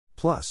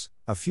Plus,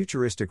 a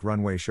futuristic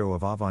runway show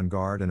of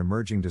avant-garde and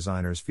emerging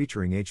designers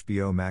featuring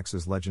HBO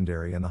Max's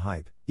legendary And the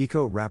Hype,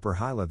 eco-rapper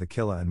Hyla the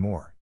Killa and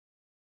more.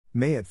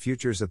 May at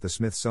Futures at the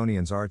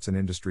Smithsonian's Arts and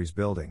Industries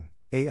Building,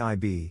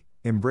 AIB,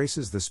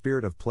 embraces the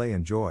spirit of play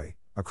and joy,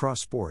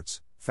 across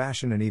sports,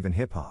 fashion and even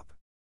hip-hop.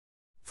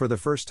 For the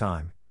first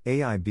time,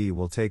 AIB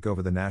will take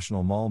over the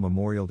National Mall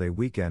Memorial Day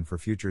weekend for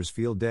Futures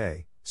Field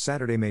Day,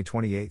 Saturday, May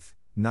 28,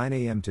 9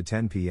 a.m. to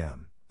 10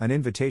 p.m., an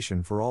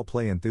invitation for all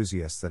play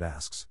enthusiasts that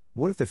asks,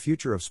 what if the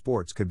future of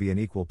sports could be an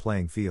equal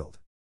playing field?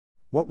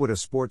 What would a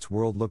sports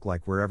world look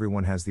like where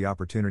everyone has the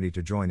opportunity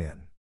to join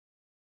in?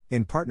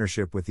 In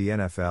partnership with the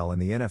NFL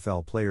and the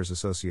NFL Players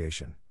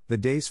Association, the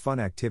day's fun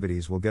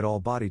activities will get all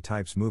body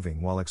types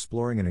moving while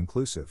exploring an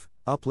inclusive,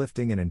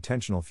 uplifting and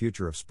intentional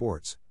future of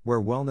sports,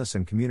 where wellness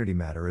and community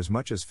matter as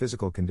much as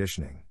physical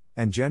conditioning,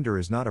 and gender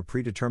is not a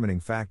predetermining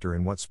factor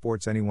in what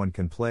sports anyone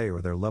can play or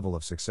their level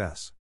of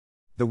success.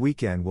 The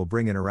weekend will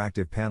bring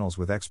interactive panels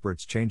with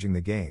experts changing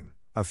the game,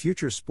 a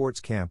future sports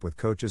camp with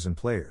coaches and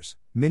players,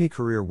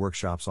 mini-career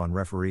workshops on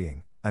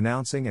refereeing,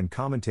 announcing and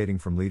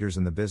commentating from leaders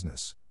in the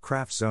business,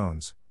 craft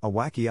zones, a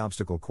wacky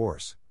obstacle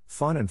course,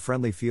 fun and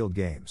friendly field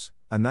games,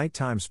 a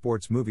nighttime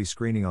sports movie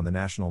screening on the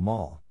National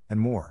Mall, and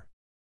more.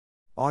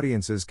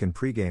 Audiences can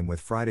pregame with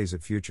Fridays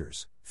at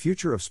Futures,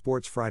 Future of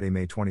Sports Friday,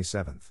 May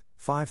 27th,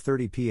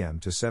 5:30 p.m.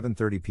 to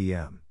 7:30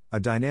 p.m., a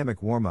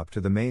dynamic warm-up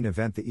to the main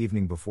event the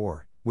evening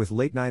before, with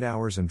late-night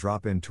hours and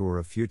drop-in tour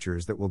of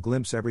Futures that will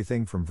glimpse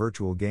everything from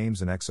virtual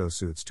games and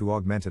exosuits to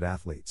augmented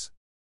athletes.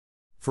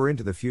 For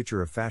Into the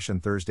Future of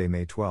Fashion Thursday,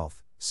 May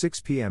 12th,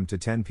 6 p.m. to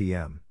 10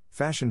 p.m.,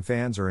 fashion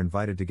fans are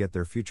invited to get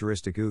their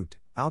futuristic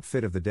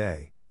outfit of the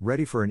day,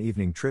 ready for an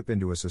evening trip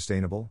into a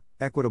sustainable,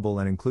 equitable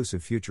and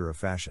inclusive future of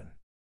fashion.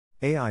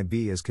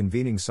 AIB is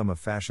convening some of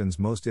fashion's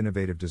most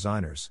innovative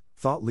designers,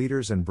 thought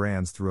leaders and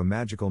brands through a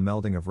magical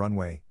melding of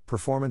runway,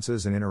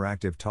 performances and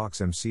interactive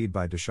talks emceed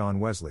by Deshaun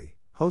Wesley,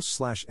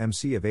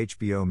 host/MC of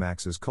HBO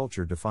Max's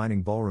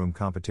culture-defining ballroom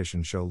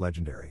competition show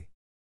Legendary.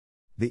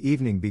 The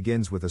evening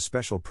begins with a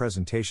special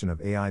presentation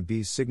of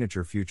AIB's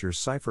signature Futures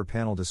Cypher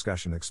panel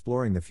discussion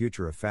exploring the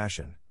future of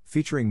fashion,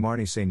 featuring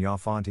Marni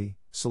Sagna-Fonte,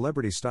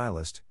 celebrity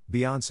stylist,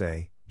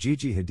 Beyoncé,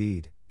 Gigi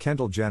Hadid,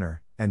 Kendall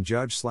Jenner, and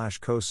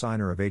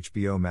judge/co-signer of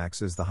HBO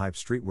Max's The Hype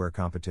streetwear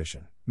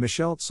competition,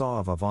 Michelle Tsaw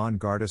of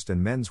avant-gardist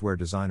and menswear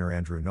designer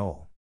Andrew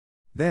Knoll.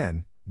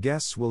 Then,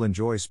 guests will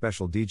enjoy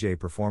special DJ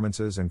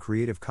performances and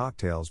creative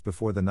cocktails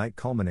before the night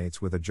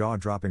culminates with a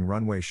jaw-dropping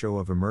runway show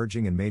of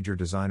emerging and major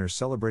designers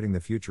celebrating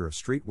the future of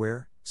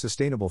streetwear,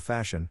 sustainable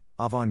fashion,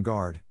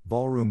 avant-garde,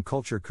 ballroom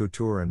culture,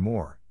 couture and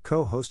more,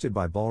 co-hosted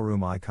by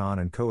ballroom icon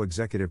and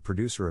co-executive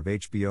producer of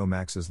HBO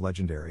Max's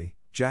Legendary,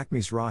 Jack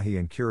Mizrahi,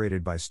 and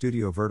curated by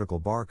Studio Vertical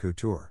Bar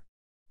Couture.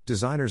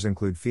 Designers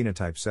include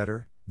Phenotype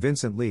Setter,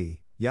 Vincent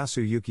Lee,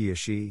 Yasuyuki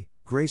Ishii,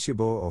 Grace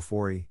Yaboa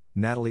Ofori,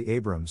 Natalie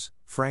Abrams,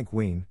 Frank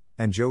Wien,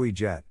 and Joey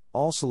Jett,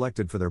 all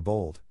selected for their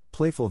bold,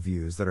 playful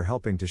views that are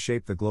helping to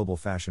shape the global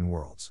fashion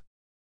worlds.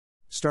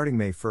 Starting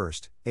May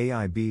 1st,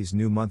 AIB's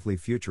new monthly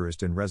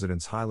futurist in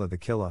residence Hyla the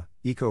Killa,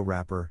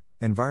 eco-rapper,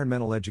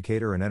 environmental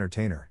educator and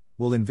entertainer,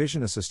 will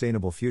envision a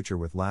sustainable future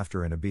with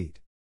laughter and a beat.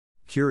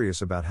 Curious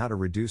about how to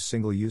reduce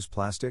single-use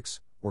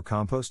plastics, or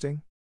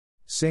composting?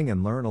 Sing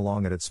and learn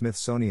along at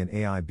Smithsonian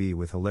AIB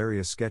with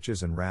hilarious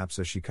sketches and raps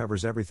as she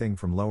covers everything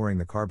from lowering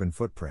the carbon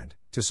footprint,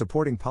 to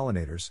supporting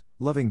pollinators,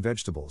 loving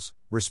vegetables,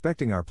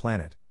 respecting our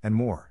planet, and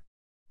more.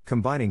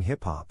 Combining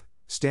hip-hop,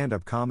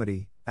 stand-up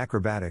comedy,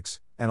 acrobatics,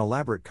 and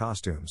elaborate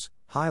costumes,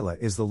 Hyla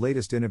is the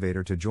latest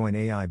innovator to join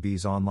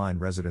AIB's online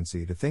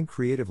residency to think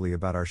creatively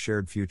about our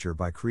shared future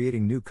by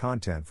creating new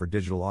content for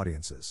digital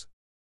audiences.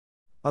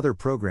 Other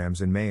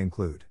programs in May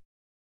include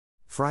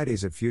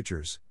Fridays at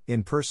Futures,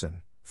 in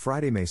person,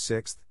 Friday, May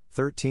 6th,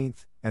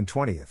 13th, and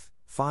 20th,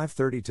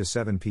 5:30 to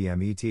 7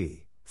 p.m. ET.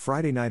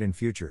 Friday night in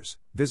Futures,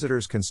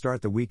 visitors can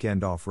start the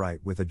weekend off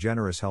right with a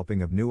generous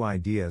helping of new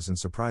ideas and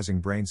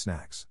surprising brain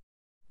snacks.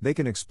 They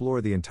can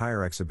explore the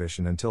entire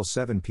exhibition until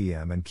 7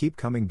 p.m. and keep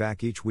coming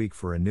back each week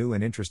for a new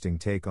and interesting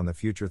take on the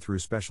future through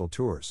special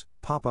tours,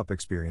 pop-up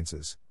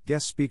experiences,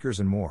 guest speakers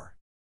and more.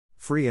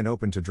 Free and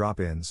open to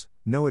drop-ins,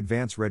 no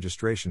advance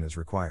registration is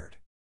required.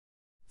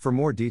 For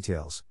more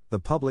details, the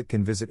public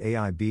can visit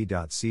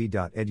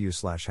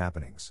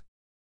aib.c.edu/happenings.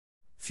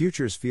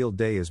 Futures Field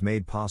Day is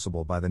made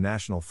possible by the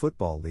National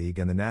Football League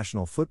and the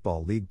National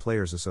Football League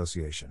Players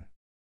Association.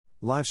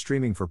 Live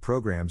streaming for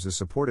programs is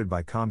supported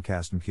by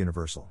Comcast and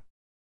Universal.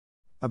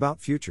 About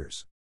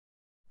Futures.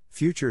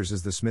 Futures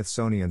is the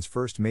Smithsonian's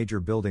first major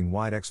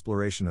building-wide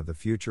exploration of the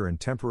future and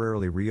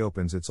temporarily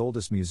reopens its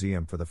oldest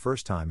museum for the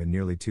first time in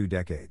nearly 2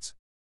 decades.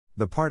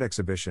 The Part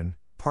Exhibition,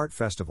 Part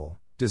Festival,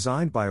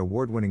 designed by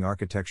award-winning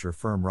architecture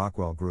firm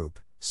Rockwell Group,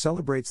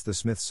 celebrates the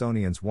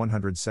Smithsonian's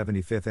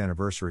 175th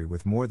anniversary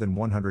with more than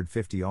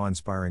 150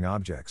 awe-inspiring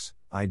objects,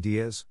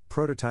 ideas,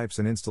 prototypes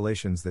and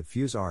installations that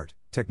fuse art,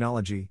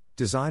 technology,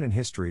 design and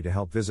history to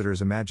help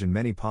visitors imagine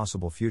many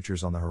possible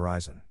futures on the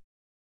horizon.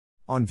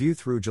 On view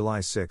through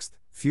July 6,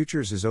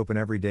 Futures is open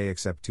every day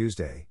except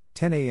Tuesday,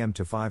 10 a.m.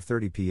 to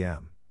 5:30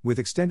 p.m., with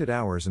extended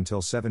hours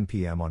until 7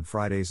 p.m. on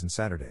Fridays and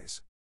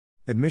Saturdays.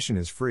 Admission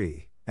is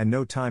free, and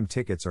no time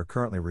tickets are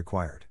currently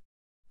required.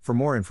 For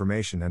more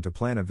information and to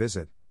plan a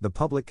visit, the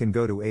public can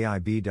go to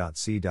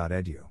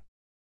aib.c.edu.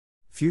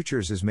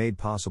 Futures is made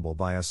possible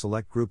by a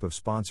select group of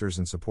sponsors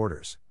and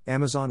supporters: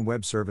 Amazon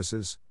Web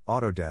Services,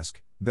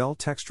 Autodesk, Bell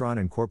Textron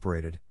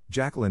Incorporated,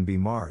 Jacqueline B.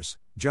 Mars,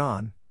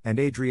 John, and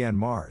Adrienne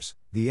Mars,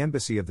 the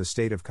Embassy of the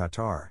State of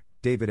Qatar,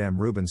 David M.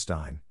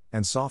 Rubenstein,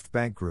 and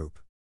SoftBank Group.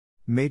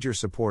 Major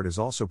support is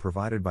also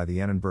provided by the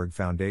Annenberg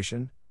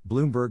Foundation,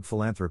 Bloomberg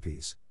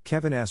Philanthropies,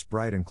 Kevin S.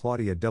 Bright and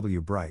Claudia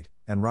W. Bright,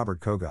 and Robert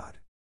Kogod.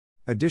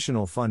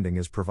 Additional funding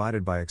is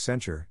provided by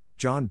Accenture,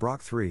 John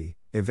Brock III,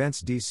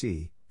 Events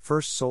DC,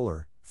 First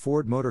Solar,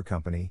 Ford Motor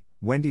Company,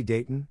 Wendy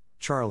Dayton,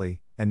 Charlie,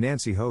 and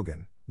Nancy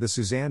Hogan, the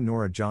Suzanne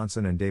Nora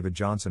Johnson and David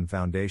Johnson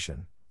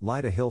Foundation,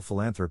 Lyda Hill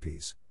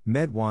Philanthropies,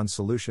 MedWan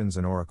Solutions,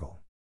 and Oracle.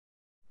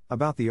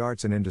 About the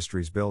Arts and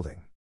Industries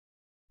Building.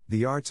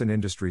 The Arts and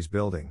Industries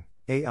Building,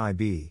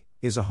 AIB,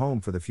 is a home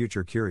for the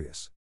future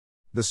curious.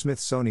 The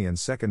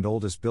Smithsonian's second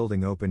oldest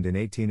building opened in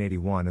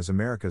 1881 as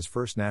America's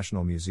first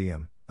national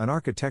museum, an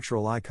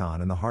architectural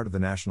icon in the heart of the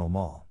National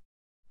Mall.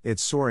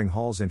 Its soaring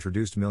halls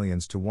introduced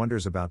millions to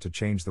wonders about to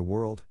change the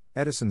world: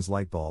 Edison's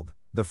light bulb,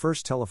 the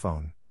first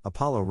telephone,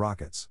 Apollo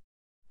rockets.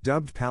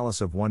 Dubbed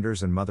Palace of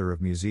Wonders and Mother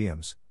of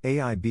Museums,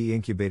 AIB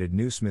incubated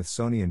new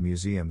Smithsonian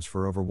museums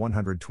for over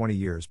 120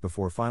 years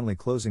before finally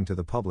closing to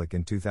the public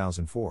in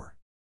 2004.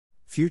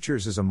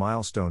 Futures is a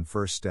milestone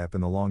first step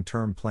in the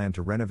long-term plan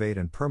to renovate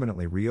and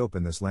permanently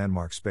reopen this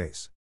landmark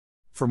space.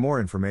 For more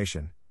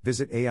information,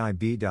 visit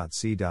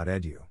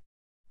aib.c.edu.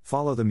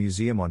 Follow the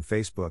museum on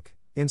Facebook,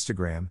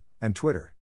 Instagram, and Twitter.